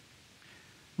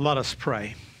Let us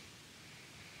pray.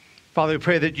 Father, we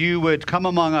pray that you would come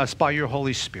among us by your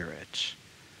Holy Spirit,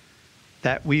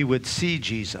 that we would see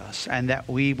Jesus and that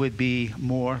we would be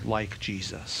more like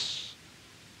Jesus.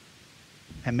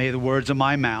 And may the words of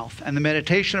my mouth and the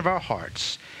meditation of our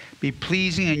hearts be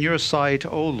pleasing in your sight,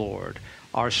 O Lord,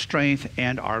 our strength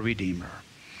and our Redeemer.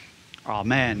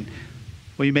 Amen.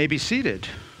 Well, you may be seated.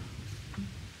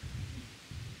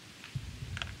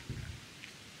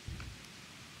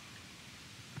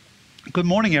 Good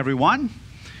morning, everyone.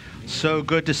 So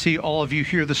good to see all of you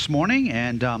here this morning.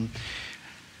 And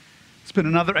it's been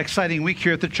another exciting week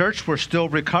here at the church. We're still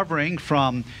recovering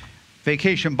from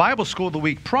Vacation Bible School the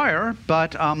week prior,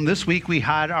 but this week we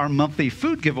had our monthly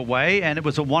food giveaway, and it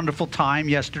was a wonderful time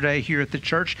yesterday here at the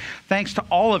church. Thanks to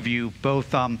all of you,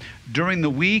 both during the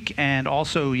week and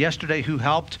also yesterday, who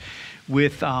helped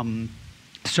with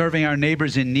serving our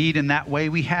neighbors in need in that way.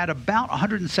 We had about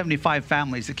 175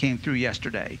 families that came through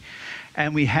yesterday.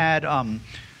 And we had a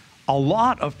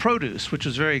lot of produce, which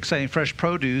was very exciting, fresh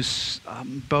produce,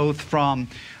 both from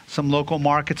some local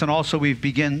markets, and also we've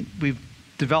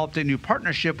developed a new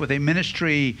partnership with a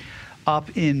ministry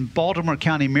up in Baltimore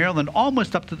County, Maryland,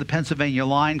 almost up to the Pennsylvania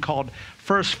line, called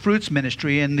First Fruits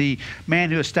Ministry. And the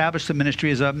man who established the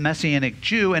ministry is a Messianic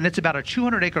Jew, and it's about a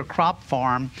 200-acre crop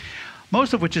farm,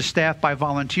 most of which is staffed by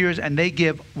volunteers, and they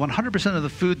give 100% of the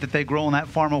food that they grow on that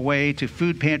farm away to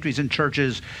food pantries and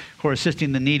churches who are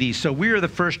assisting the needy. So we are the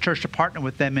first church to partner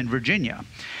with them in Virginia.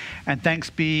 And thanks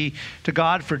be to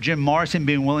God for Jim Morrison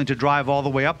being willing to drive all the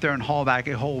way up there and haul back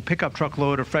a whole pickup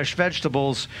truckload of fresh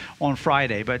vegetables on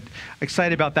Friday. But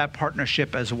excited about that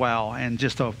partnership as well. And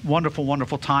just a wonderful,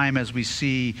 wonderful time as we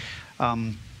see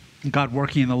God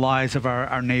working in the lives of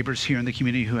our neighbors here in the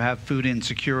community who have food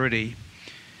insecurity.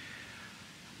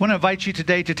 I want to invite you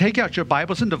today to take out your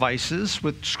Bibles and devices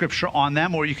with scripture on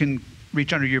them, or you can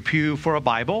reach under your pew for a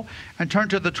Bible and turn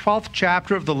to the 12th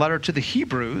chapter of the letter to the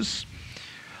Hebrews.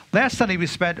 Last Sunday, we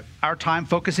spent our time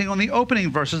focusing on the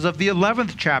opening verses of the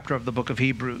 11th chapter of the book of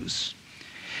Hebrews.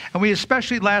 And we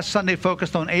especially last Sunday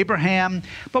focused on Abraham,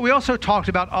 but we also talked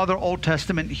about other Old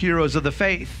Testament heroes of the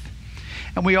faith.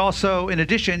 And we also, in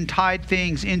addition, tied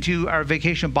things into our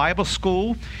Vacation Bible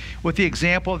School with the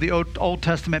example of the Old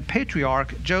Testament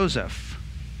patriarch Joseph.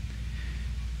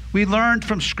 We learned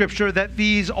from Scripture that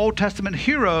these Old Testament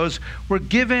heroes were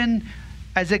given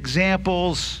as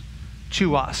examples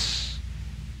to us.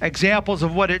 Examples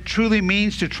of what it truly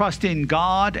means to trust in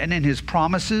God and in His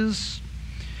promises.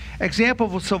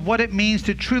 Examples of what it means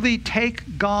to truly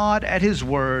take God at His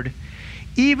word,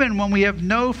 even when we have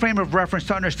no frame of reference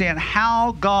to understand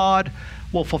how God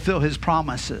will fulfill His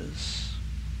promises.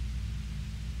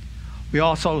 We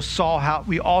also saw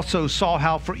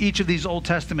how for each of these Old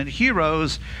Testament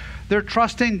heroes, their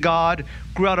trust in God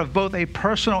grew out of both a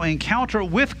personal encounter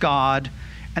with God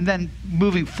and then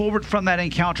moving forward from that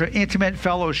encounter, intimate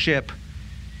fellowship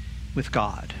with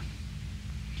God.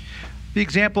 The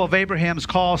example of Abraham's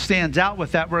call stands out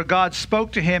with that, where God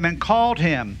spoke to him and called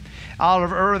him out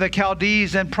of Ur of the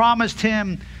Chaldees and promised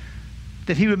him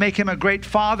that He would make him a great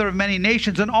father of many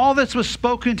nations. And all this was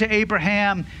spoken to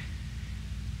Abraham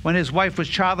when his wife was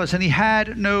childless, and he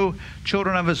had no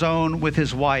children of his own with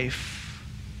his wife.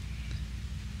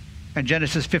 And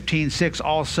Genesis 15:6,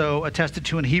 also attested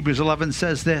to in Hebrews 11,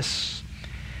 says this: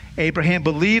 Abraham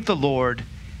believed the Lord,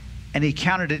 and He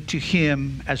counted it to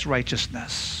him as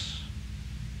righteousness.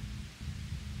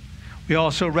 We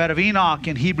also read of Enoch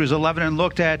in Hebrews 11 and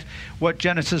looked at what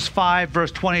Genesis 5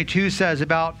 verse 22 says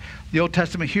about the Old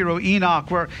Testament hero Enoch,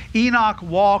 where Enoch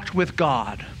walked with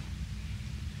God.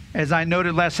 As I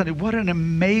noted last Sunday, what an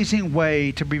amazing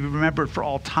way to be remembered for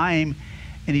all time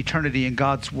and eternity in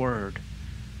God's word.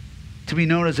 To be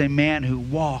known as a man who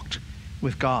walked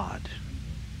with God.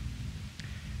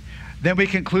 Then we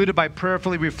concluded by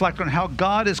prayerfully reflecting on how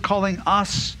God is calling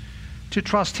us to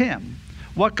trust Him.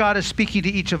 What God is speaking to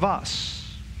each of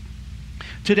us.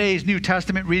 Today's New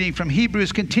Testament reading from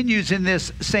Hebrews continues in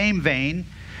this same vein,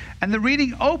 and the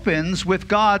reading opens with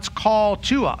God's call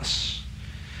to us.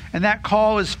 And that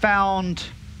call is found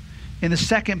in the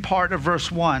second part of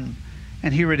verse 1,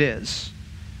 and here it is.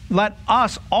 Let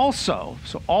us also,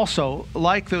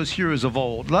 like those heroes of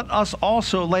old, let us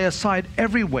also lay aside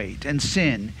every weight and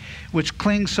sin which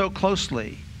clings so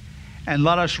closely, and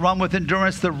let us run with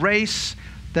endurance the race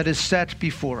that is set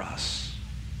before us.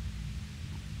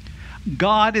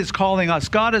 God is calling us,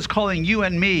 God is calling you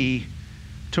and me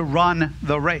to run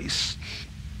the race.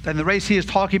 And the race He is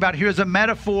talking about here is a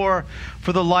metaphor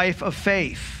for the life of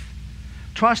faith.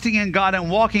 Trusting in God and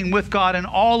walking with God in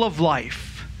all of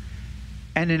life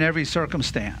and in every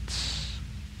circumstance.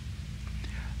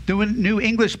 The New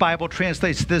English Bible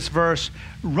translates this verse,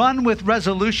 "Run with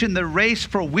resolution the race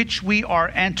for which we are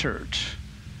entered."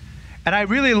 And I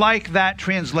really like that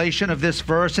translation of this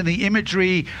verse and the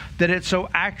imagery that it so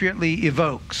accurately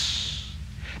evokes.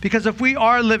 Because if we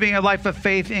are living a life of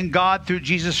faith in God through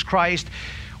Jesus Christ,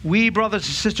 we, brothers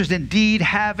and sisters, indeed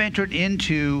have entered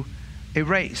into a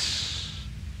race.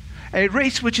 A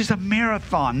race which is a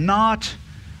marathon, not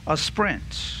a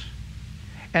sprint.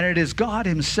 And it is God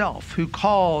himself who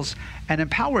calls and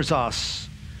empowers us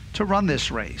to run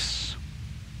this race.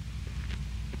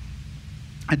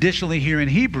 Additionally, here in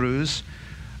Hebrews,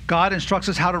 God instructs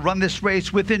us how to run this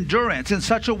race with endurance in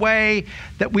such a way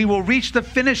that we will reach the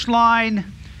finish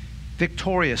line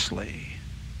victoriously.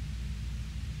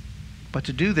 But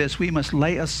to do this, we must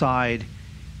lay aside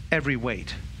every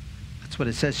weight. That's what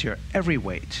it says here, every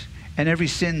weight, and every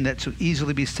sin that so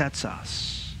easily besets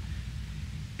us.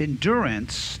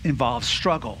 Endurance involves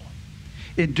struggle.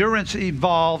 Endurance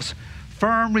involves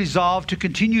firm resolve to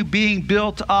continue being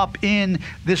built up in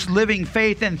this living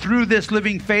faith. And through this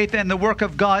living faith and the work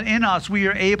of God in us, we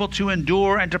are able to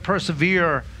endure and to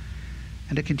persevere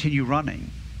and to continue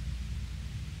running.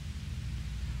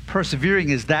 Persevering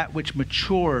is that which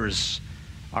matures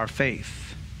our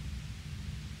faith.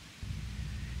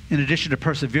 In addition to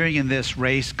persevering in this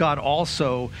race, God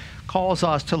also calls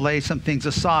us to lay some things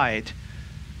aside,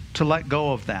 to let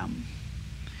go of them.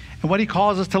 And what he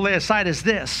calls us to lay aside is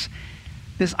this.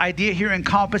 This idea here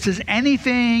encompasses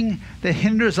anything that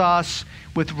hinders us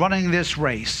with running this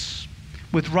race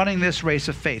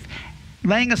of faith.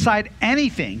 Laying aside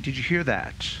anything, did you hear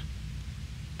that?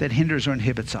 That hinders or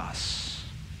inhibits us.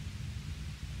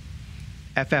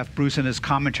 F.F. Bruce, in his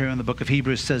commentary on the book of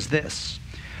Hebrews, says this: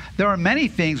 "There are many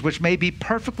things which may be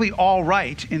perfectly all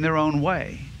right in their own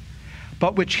way,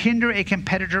 but which hinder a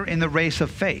competitor in the race of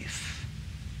faith.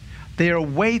 They are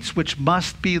weights which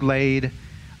must be laid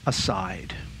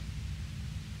aside."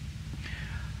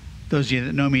 Those of you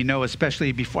that know me know,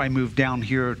 especially before I moved down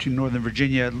here to Northern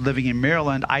Virginia, living in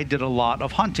Maryland, I did a lot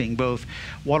of hunting, both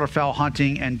waterfowl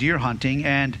hunting and deer hunting.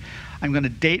 And I'm going to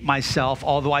date myself,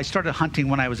 although I started hunting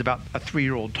when I was about a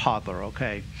 3-year-old toddler,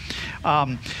 okay?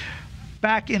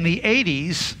 Back in the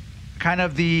 80s, kind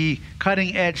of the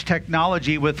cutting edge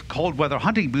technology with cold weather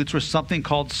hunting boots was something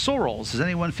called sorrels. Is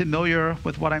anyone familiar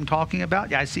with what I'm talking about?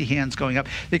 Yeah, I see hands going up.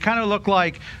 They kind of look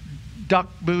like duck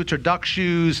boots or duck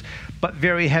shoes, but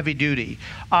very heavy duty.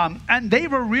 And they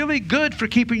were really good for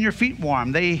keeping your feet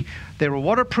warm. They were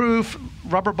waterproof,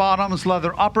 rubber bottoms,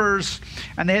 leather uppers,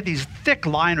 and they had these thick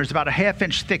liners, about a 1/2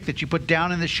 inch thick, that you put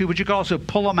down in the shoe, but you could also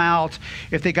pull them out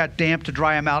if they got damp to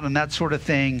dry them out and that sort of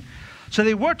thing. So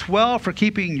they worked well for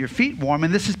keeping your feet warm,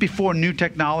 and this is before new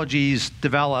technologies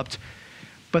developed.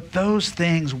 But those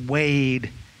things weighed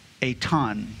a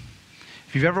ton.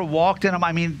 If you've ever walked in them,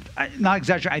 I mean, not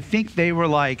exaggerating, I think they were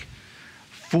like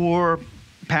 4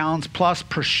 pounds plus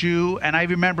per shoe. And I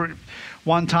remember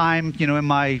one time, in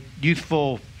my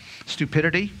youthful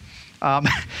stupidity,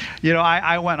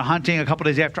 I went hunting a couple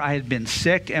days after I had been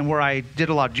sick, and where I did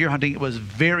a lot of deer hunting, it was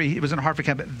in Hartford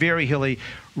County, but very hilly,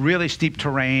 really steep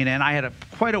terrain, and I had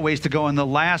quite a ways to go. And the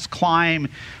last climb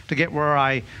to get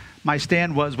where my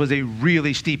stand was a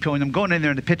really steep hill, and I'm going in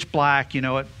there in the pitch black,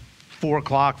 at 4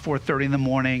 o'clock, 4:30 in the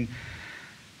morning,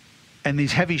 and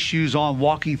these heavy shoes on,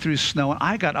 walking through snow, and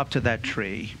I got up to that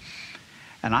tree,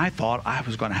 and I thought I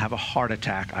was going to have a heart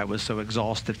attack. I was so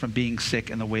exhausted from being sick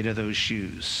and the weight of those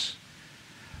shoes.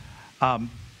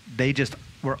 They just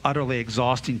were utterly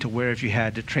exhausting to wear if you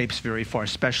had to traipse very far,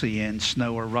 especially in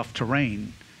snow or rough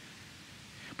terrain.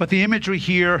 But the imagery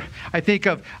here, I think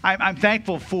of, I'm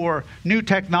thankful for new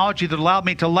technology that allowed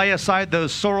me to lay aside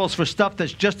those sorrels for stuff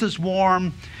that's just as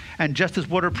warm and just as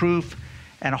waterproof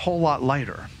and a whole lot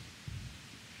lighter.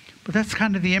 But that's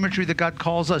kind of the imagery that God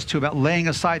calls us to, about laying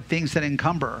aside things that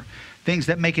encumber, things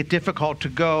that make it difficult to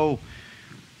go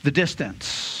the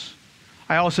distance.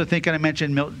 I also think, and I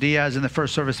mentioned Milt Diaz in the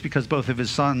first service because both of his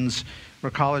sons were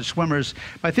college swimmers.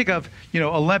 But I think of,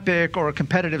 Olympic or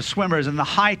competitive swimmers and the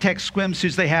high-tech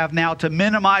swimsuits they have now to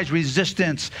minimize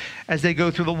resistance as they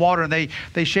go through the water. And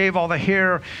they shave all the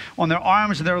hair on their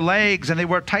arms and their legs, and they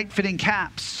wear tight-fitting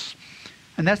caps.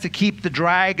 And that's to keep the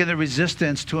drag and the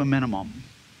resistance to a minimum.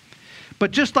 But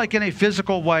just like in a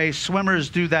physical way, swimmers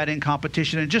do that in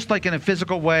competition. And just like in a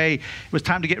physical way, it was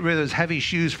time to get rid of those heavy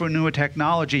shoes for newer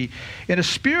technology. In a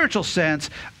spiritual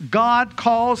sense, God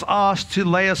calls us to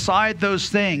lay aside those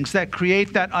things that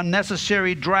create that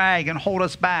unnecessary drag and hold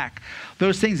us back.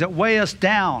 Those things that weigh us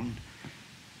down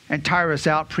and tire us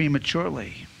out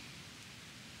prematurely.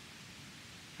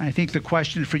 And I think the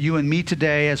question for you and me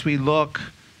today, as we look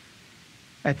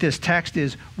at this text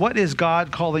is, what is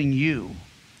God calling you?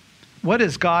 What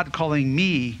is God calling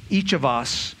me, each of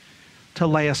us, to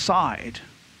lay aside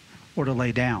or to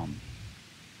lay down?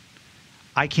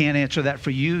 I can't answer that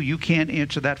for you. You can't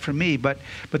answer that for me. But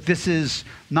this is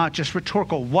not just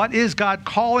rhetorical. What is God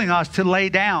calling us to lay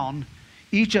down,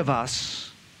 each of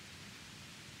us,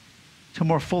 to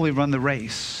more fully run the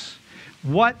race?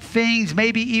 What things,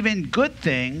 maybe even good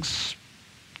things,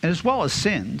 as well as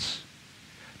sins,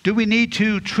 do we need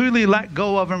to truly let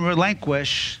go of and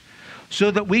relinquish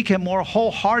so that we can more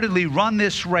wholeheartedly run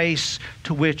this race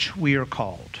to which we are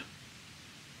called?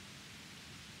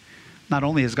 Not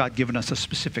only has God given us a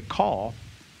specific call,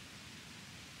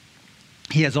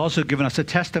 He has also given us a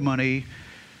testimony,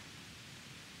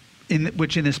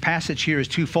 which in this passage here is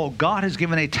twofold. God has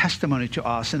given a testimony to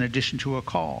us in addition to a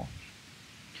call.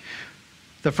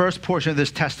 The first portion of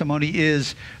this testimony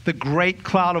is the great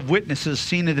cloud of witnesses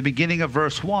seen at the beginning of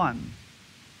verse 1.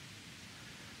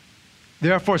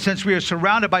 Therefore, since we are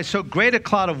surrounded by so great a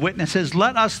cloud of witnesses,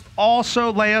 let us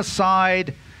also lay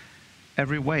aside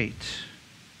every weight.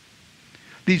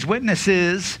 These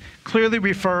witnesses clearly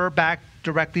refer back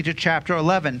directly to chapter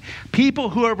 11. People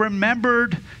who are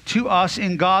remembered to us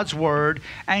in God's word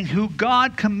and who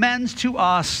God commends to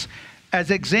us as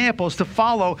examples to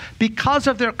follow because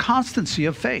of their constancy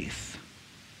of faith.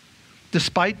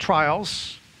 Despite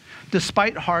trials,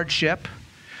 despite hardship,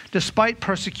 despite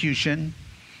persecution,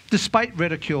 despite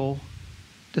ridicule,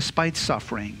 despite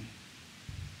suffering.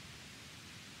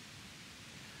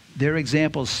 Their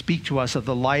examples speak to us of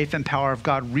the life and power of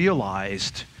God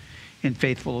realized in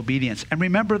faithful obedience. And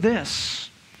remember this,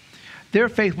 their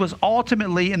faith was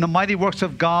ultimately in the mighty works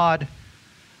of God,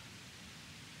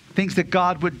 things that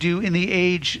God would do in the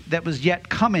age that was yet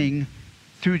coming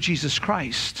through Jesus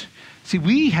Christ. See,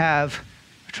 we have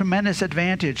a tremendous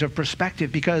advantage of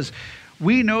perspective because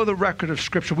we know the record of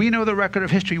Scripture. We know the record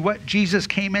of history, what Jesus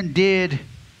came and did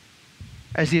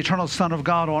as the eternal Son of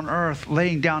God on earth,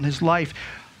 laying down His life.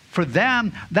 For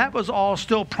them, that was all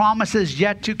still promises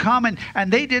yet to come,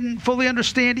 and they didn't fully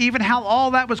understand even how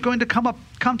all that was going to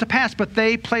come to pass, but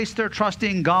they placed their trust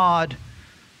in God,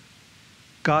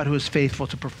 God who is faithful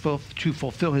to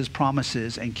fulfill His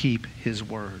promises and keep His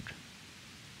word.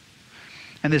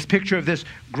 And this picture of this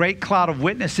great cloud of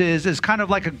witnesses is kind of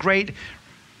like a great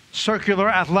circular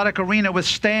athletic arena with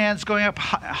stands going up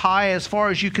high as far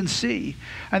as you can see.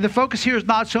 And the focus here is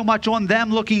not so much on them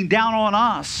looking down on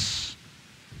us,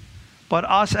 but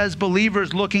us as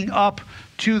believers looking up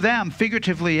to them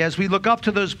figuratively as we look up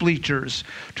to those bleachers,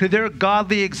 to their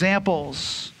godly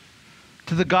examples,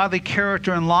 to the godly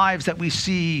character and lives that we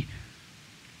see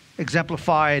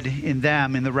exemplified in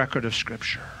them in the record of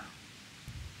Scripture.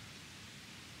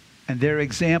 And their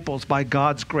examples, by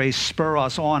God's grace, spur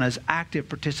us on as active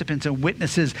participants and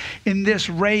witnesses in this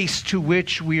race to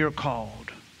which we are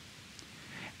called.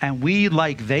 And we,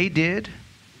 like they did,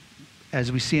 as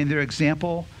we see in their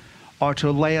example, are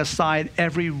to lay aside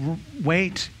every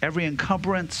weight, every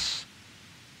encumbrance,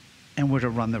 and we're to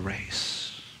run the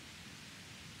race.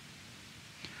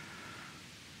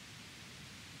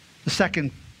 The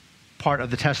second part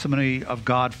of the testimony of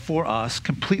God for us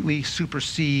completely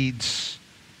supersedes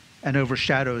and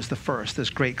overshadows the first,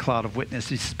 this great cloud of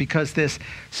witnesses, because this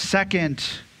second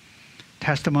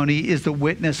testimony is the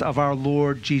witness of our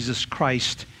Lord Jesus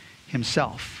Christ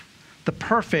Himself, the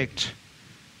perfect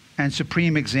and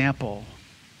supreme example.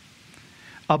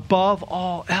 Above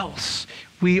all else,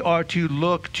 we are to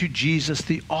look to Jesus,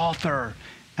 the author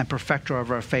and perfecter of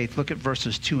our faith. Look at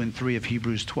verses 2 and 3 of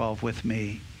Hebrews 12 with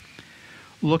me.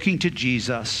 Looking to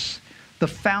Jesus, the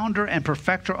founder and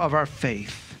perfecter of our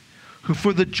faith, who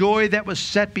for the joy that was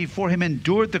set before Him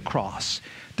endured the cross,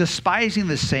 despising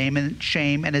the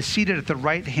shame, and is seated at the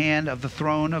right hand of the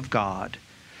throne of God.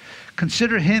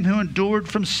 Consider Him who endured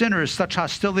from sinners such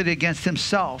hostility against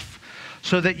Himself,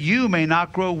 so that you may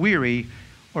not grow weary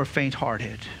or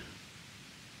faint-hearted.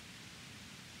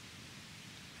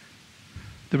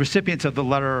 The recipients of the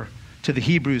letter to the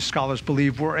Hebrews, scholars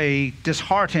believe, were a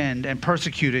disheartened and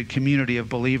persecuted community of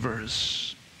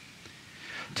believers.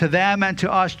 To them and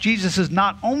to us, Jesus is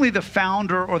not only the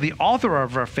founder or the author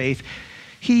of our faith,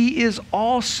 He is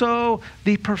also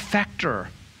the perfecter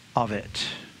of it.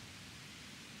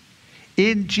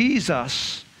 In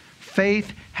Jesus,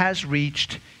 faith has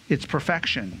reached its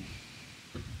perfection.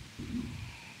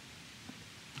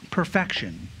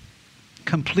 Perfection.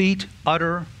 Complete,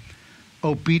 utter,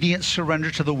 obedient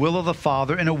surrender to the will of the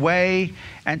Father in a way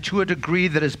and to a degree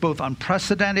that is both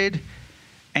unprecedented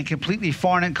and completely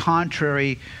foreign and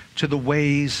contrary to the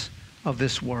ways of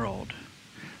this world.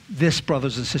 This,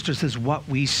 brothers and sisters, is what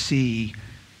we see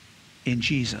in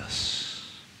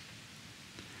Jesus.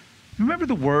 Remember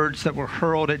the words that were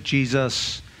hurled at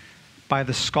Jesus by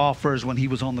the scoffers when he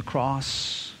was on the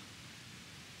cross?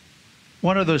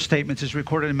 One of those statements is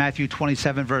recorded in Matthew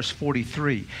 27, verse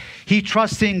 43. He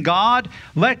trusts in God.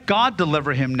 Let God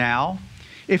deliver him now,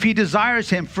 if he desires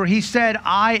him. For he said,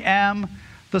 I am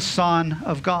the Son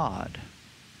of God.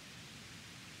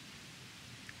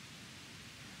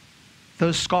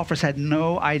 Those scoffers had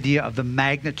no idea of the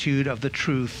magnitude of the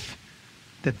truth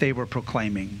that they were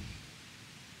proclaiming.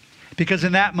 Because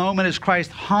in that moment, as Christ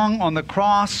hung on the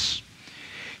cross,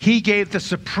 he gave the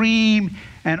supreme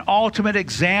and ultimate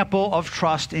example of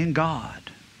trust in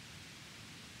God.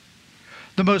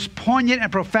 The most poignant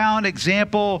and profound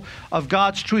example of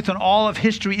God's truth in all of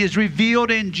history is revealed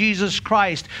in Jesus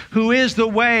Christ, who is the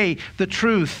way, the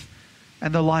truth,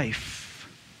 and the life.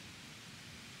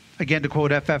 Again, to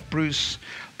quote F.F. Bruce,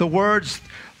 the words,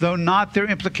 though not their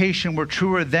implication, were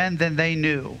truer then than they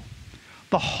knew.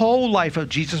 The whole life of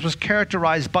Jesus was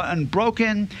characterized by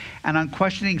unbroken and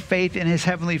unquestioning faith in his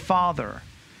heavenly Father.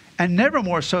 And never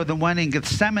more so than when in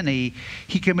Gethsemane,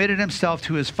 he committed himself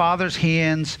to his Father's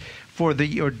hands for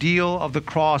the ordeal of the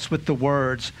cross with the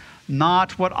words,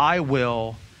 not what I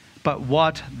will, but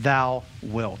what thou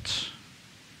wilt.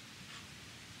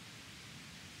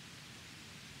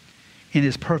 In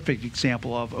his perfect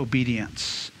example of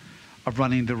obedience, of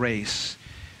running the race,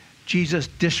 Jesus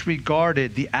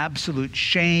disregarded the absolute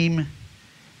shame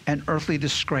and earthly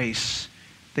disgrace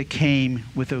that came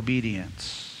with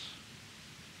obedience.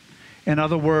 In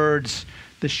other words,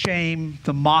 the shame,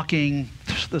 the mocking,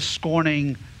 the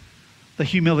scorning, the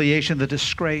humiliation, the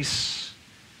disgrace,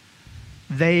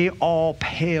 they all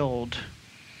paled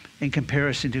in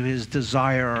comparison to his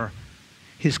desire,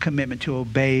 his commitment to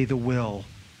obey the will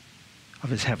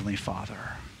of his heavenly Father.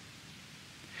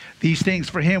 These things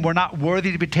for him were not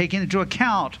worthy to be taken into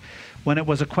account when it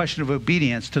was a question of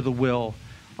obedience to the will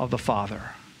of the Father.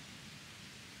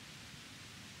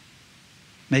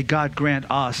 May God grant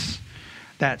us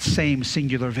that same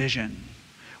singular vision,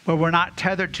 where we're not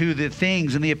tethered to the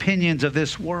things and the opinions of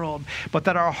this world, but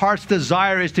that our heart's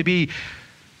desire is to be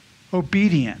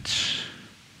obedient,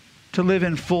 to live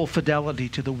in full fidelity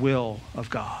to the will of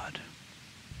God.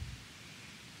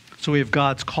 So we have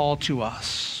God's call to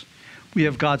us. We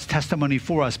have God's testimony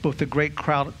for us, both the great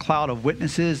cloud of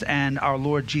witnesses and our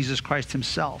Lord Jesus Christ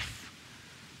himself.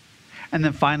 And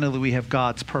then finally, we have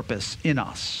God's purpose in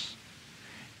us.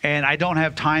 And I don't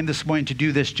have time this morning to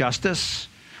do this justice,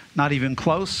 not even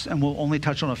close, and we'll only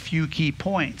touch on a few key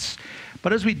points.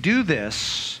 But as we do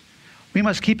this, we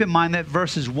must keep in mind that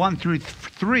verses 1 through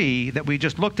 3 that we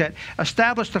just looked at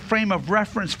establish the frame of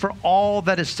reference for all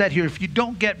that is said here. If you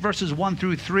don't get verses 1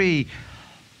 through 3,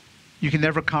 you can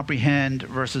never comprehend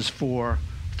verses 4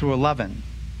 through 11.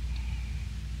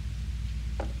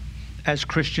 As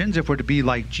Christians, if we're to be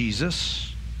like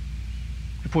Jesus,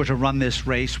 if we're to run this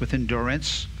race with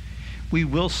endurance, we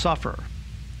will suffer.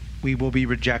 We will be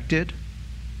rejected.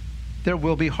 There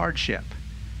will be hardship.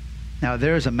 Now,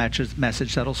 there's a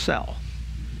message that'll sell.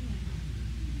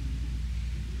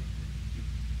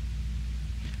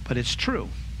 But it's true.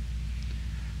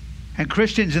 And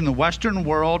Christians in the Western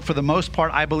world, for the most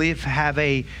part, I believe, have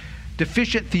a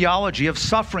deficient theology of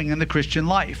suffering in the Christian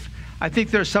life. I think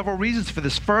there are several reasons for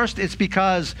this. First, it's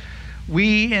because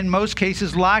we, in most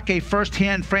cases, lack a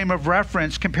first-hand frame of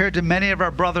reference compared to many of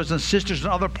our brothers and sisters in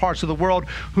other parts of the world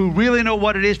who really know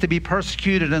what it is to be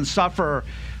persecuted and suffer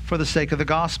for the sake of the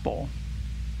gospel.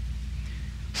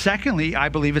 Secondly, I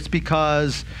believe it's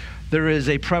because there is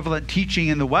a prevalent teaching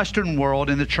in the Western world,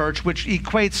 in the church, which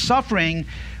equates suffering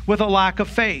with a lack of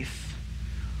faith.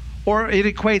 Or it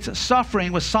equates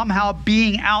suffering with somehow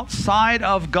being outside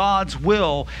of God's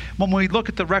will. When we look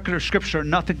at the record of Scripture,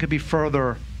 nothing could be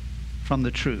further from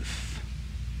the truth.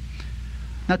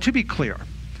 Now, to be clear,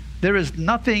 there is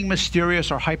nothing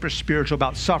mysterious or hyper-spiritual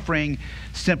about suffering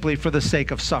simply for the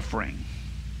sake of suffering.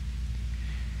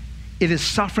 It is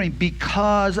suffering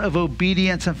because of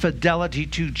obedience and fidelity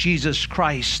to Jesus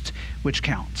Christ, which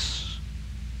counts.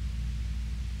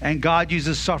 And God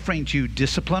uses suffering to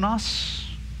discipline us,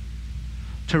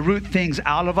 to root things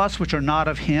out of us which are not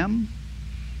of him.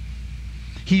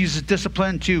 He uses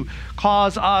discipline to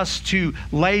cause us to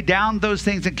lay down those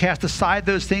things and cast aside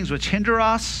those things which hinder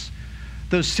us,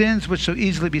 those sins which so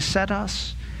easily beset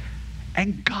us.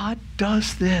 And God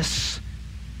does this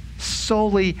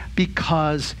solely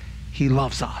because he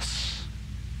loves us.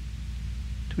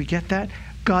 Do we get that?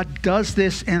 God does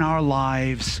this in our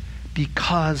lives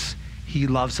because he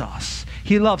loves us.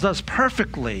 He loves us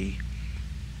perfectly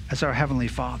as our Heavenly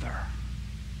Father.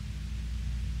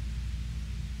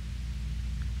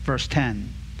 Verse 10,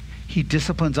 he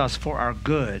disciplines us for our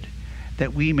good,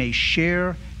 that we may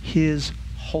share his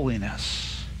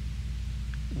holiness.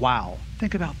 Wow,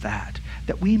 think about that.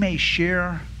 That we may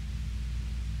share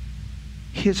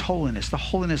his holiness, the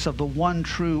holiness of the one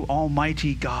true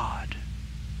almighty God.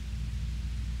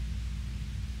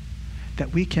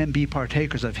 That we can be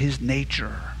partakers of his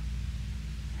nature,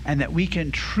 and that we can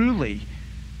truly,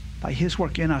 by his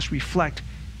work in us, reflect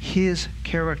his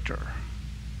character.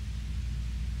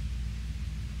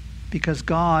 Because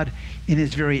God, in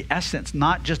his very essence,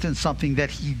 not just in something that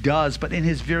he does, but in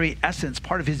his very essence,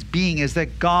 part of his being is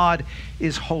that God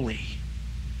is holy.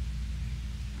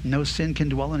 No sin can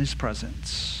dwell in his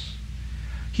presence.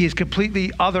 He is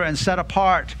completely other and set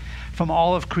apart from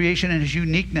all of creation in his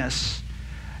uniqueness.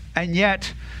 And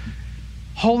yet,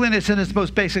 holiness in its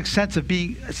most basic sense of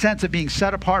being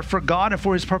set apart for God and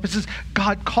for his purposes,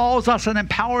 God calls us and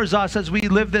empowers us as we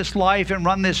live this life and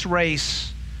run this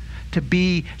race to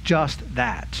be just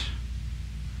that.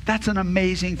 That's an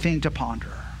amazing thing to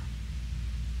ponder.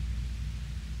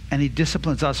 And he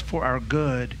disciplines us for our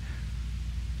good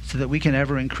so that we can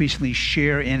ever increasingly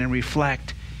share in and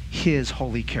reflect his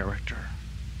holy character.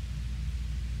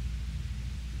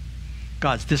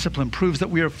 God's discipline proves that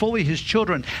we are fully his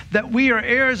children, that we are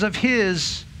heirs of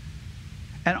his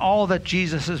and all that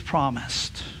Jesus has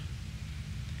promised.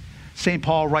 St.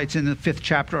 Paul writes in the 5th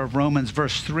chapter of Romans,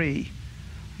 verse 3,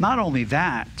 not only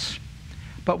that,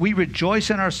 but we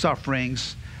rejoice in our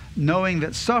sufferings, knowing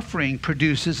that suffering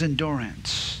produces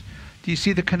endurance. Do you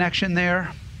see the connection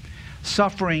there?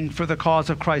 Suffering for the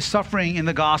cause of Christ, suffering in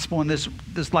the gospel in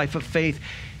this life of faith,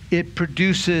 it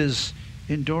produces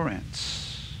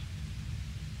endurance.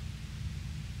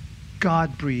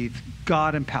 God-breathed,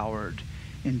 God-empowered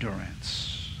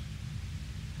endurance.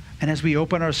 And as we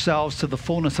open ourselves to the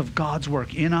fullness of God's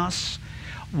work in us,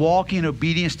 walking in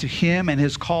obedience to him and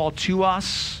his call to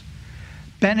us,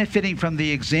 benefiting from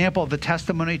the example of the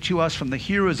testimony to us from the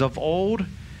heroes of old,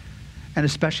 and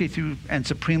especially through and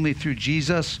supremely through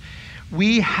Jesus,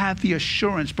 we have the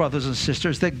assurance, brothers and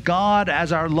sisters, that God,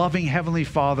 as our loving Heavenly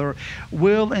Father,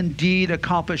 will indeed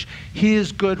accomplish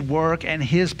his good work and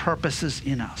his purposes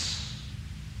in us.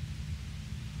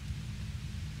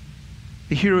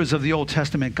 The heroes of the Old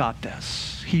Testament got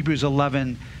this. Hebrews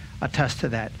 11 attests to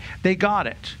that. They got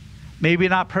it. Maybe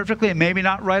not perfectly and maybe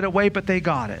not right away, but they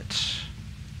got it.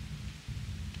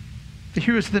 The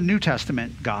heroes of the New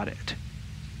Testament got it.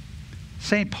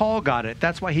 St. Paul got it.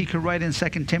 That's why he could write in 2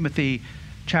 Timothy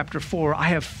chapter 4, I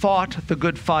have fought the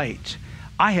good fight.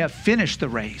 I have finished the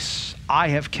race. I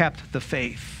have kept the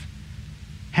faith.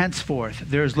 Henceforth,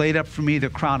 there is laid up for me the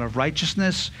crown of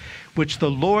righteousness, which the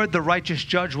Lord, the righteous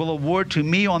judge, will award to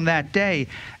me on that day.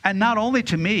 And not only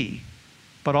to me,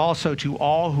 but also to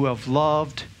all who have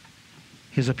loved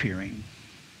his appearing.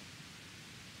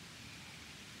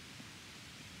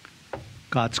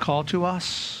 God's call to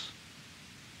us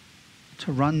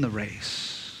to run the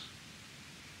race,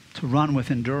 to run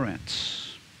with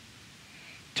endurance,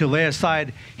 to lay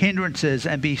aside hindrances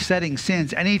and besetting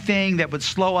sins, anything that would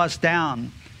slow us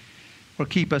down or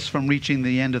keep us from reaching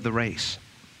the end of the race.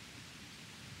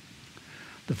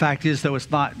 The fact is, though, it's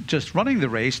not just running the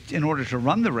race. In order to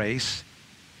run the race,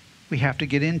 we have to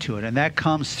get into it. And that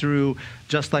comes through,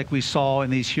 just like we saw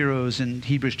in these heroes in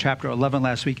Hebrews chapter 11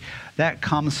 last week, that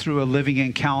comes through a living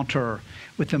encounter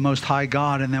with the Most High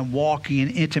God and then walking in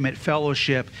intimate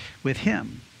fellowship with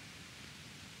him.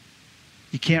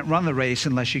 You can't run the race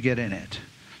unless you get in it.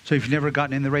 So if you've never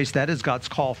gotten in the race, that is God's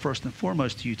call first and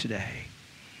foremost to you today.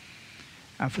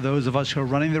 And for those of us who are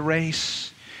running the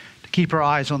race, to keep our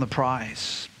eyes on the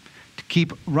prize, to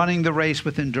keep running the race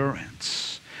with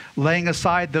endurance, laying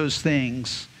aside those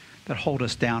things that hold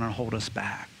us down and hold us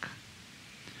back.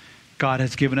 God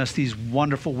has given us these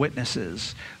wonderful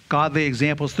witnesses, godly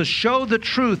examples to show the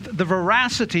truth, the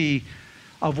veracity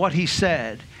of what he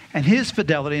said, and his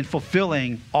fidelity in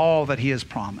fulfilling all that he has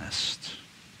promised.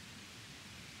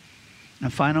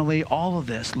 And finally, all of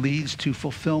this leads to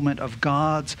fulfillment of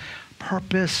God's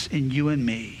purpose in you and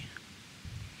me,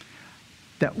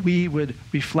 that we would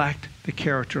reflect the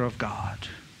character of God.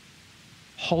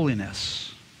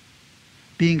 Holiness,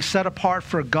 being set apart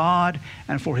for God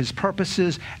and for his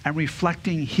purposes and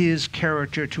reflecting his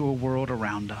character to a world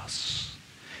around us.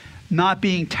 Not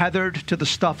being tethered to the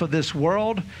stuff of this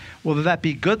world, whether that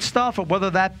be good stuff or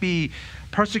whether that be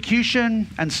persecution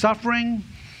and suffering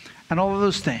and all of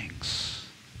those things,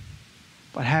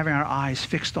 but having our eyes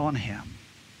fixed on him.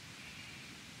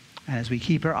 And as we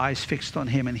keep our eyes fixed on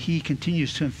him and he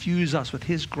continues to infuse us with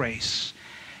his grace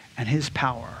and his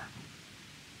power,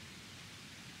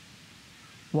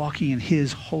 walking in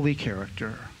his holy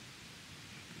character,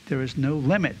 there is no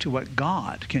limit to what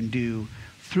God can do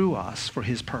through us for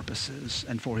his purposes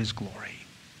and for his glory.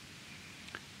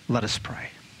 Let us pray.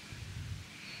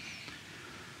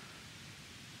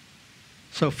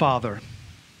 So, Father,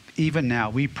 even now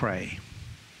we pray,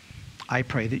 I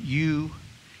pray that you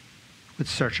would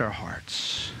search our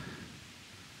hearts.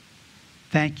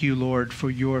 Thank you, Lord, for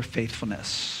your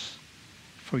faithfulness,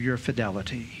 for your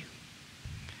fidelity,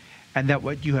 and that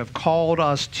what you have called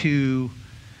us to,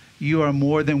 you are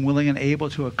more than willing and able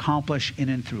to accomplish in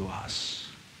and through us.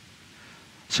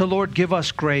 So, Lord, give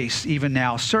us grace even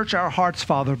now. Search our hearts,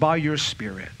 Father, by your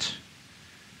Spirit,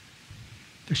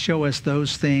 to show us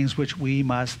those things which we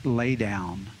must lay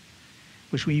down,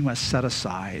 which we must set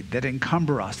aside, that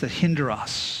encumber us, that hinder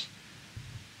us,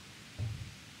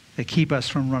 that keep us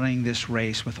from running this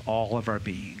race with all of our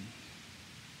being.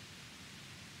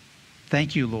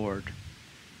 Thank you, Lord,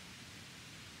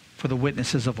 for the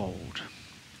witnesses of old.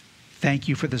 Thank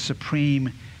you for the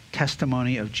supreme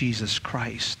testimony of Jesus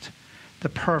Christ, the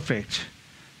perfect,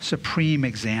 supreme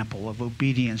example of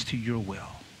obedience to your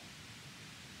will.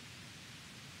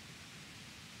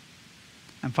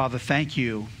 And Father, thank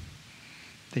you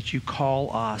that you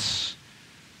call us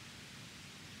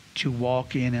to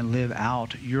walk in and live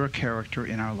out your character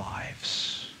in our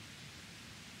lives.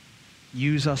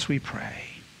 Use us, we pray.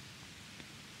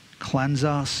 Cleanse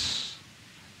us,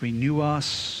 renew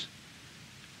us.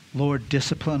 Lord,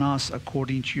 discipline us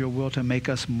according to your will to make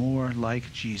us more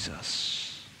like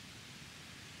Jesus.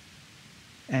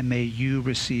 And may you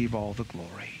receive all the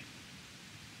glory.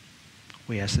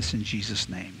 We ask this in Jesus'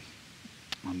 name.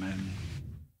 Amen.